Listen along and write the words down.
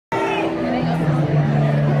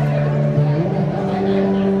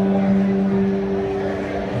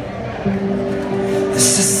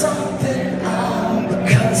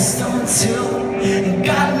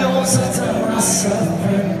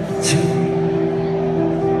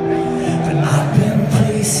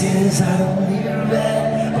'cause I only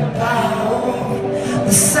read about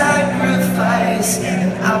the sacrifice,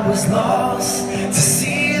 and I was lost to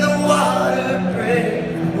see the water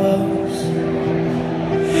break the walls.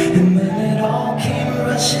 And then it all came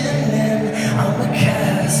rushing in. I'm a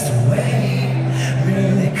castaway,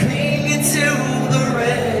 really clinging to the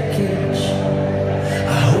wreckage.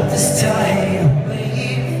 I hope this tidal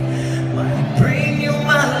wave might bring you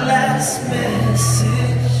my last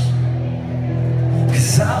message,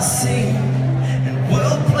 'cause I'll sing and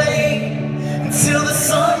we'll play until the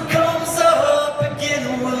sun comes up again.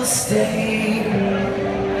 We'll stay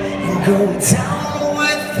and go down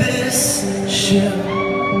with this ship.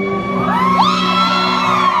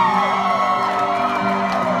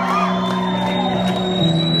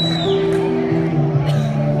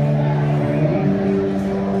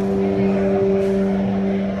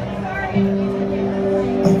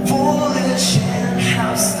 I'm foolish and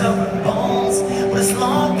have stubborn bones, but it's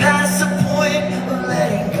long past the point of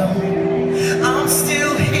letting go. I'm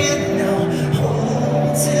still here now,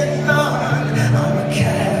 holding on. I'm a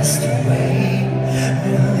castaway,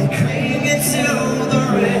 really clinging to the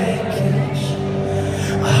wreckage.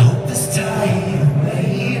 I hope this tidal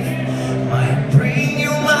wave might bring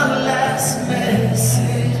you my last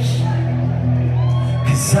message,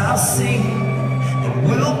 'cause I'll sing and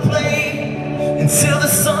we'll play until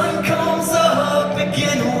the sun comes up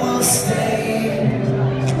again. We'll stay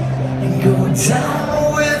and go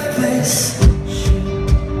down with this ship.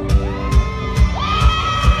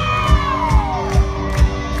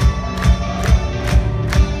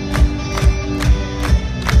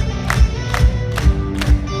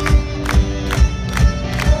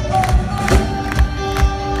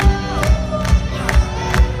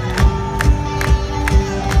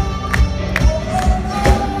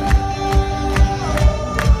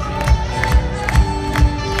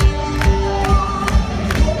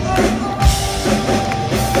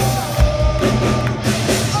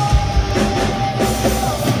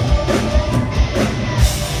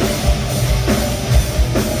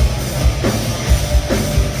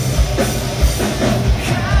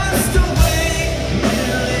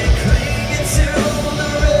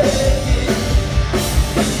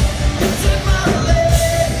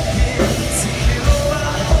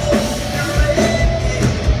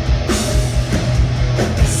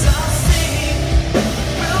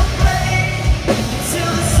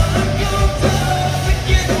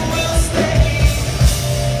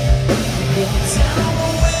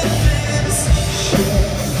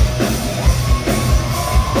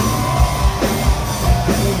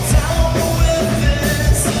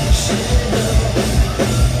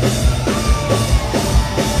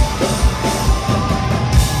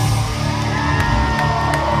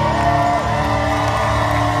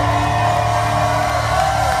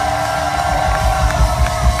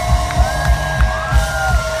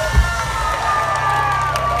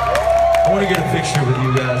 I want to get a picture with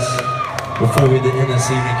you guys before we end this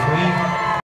evening. Can we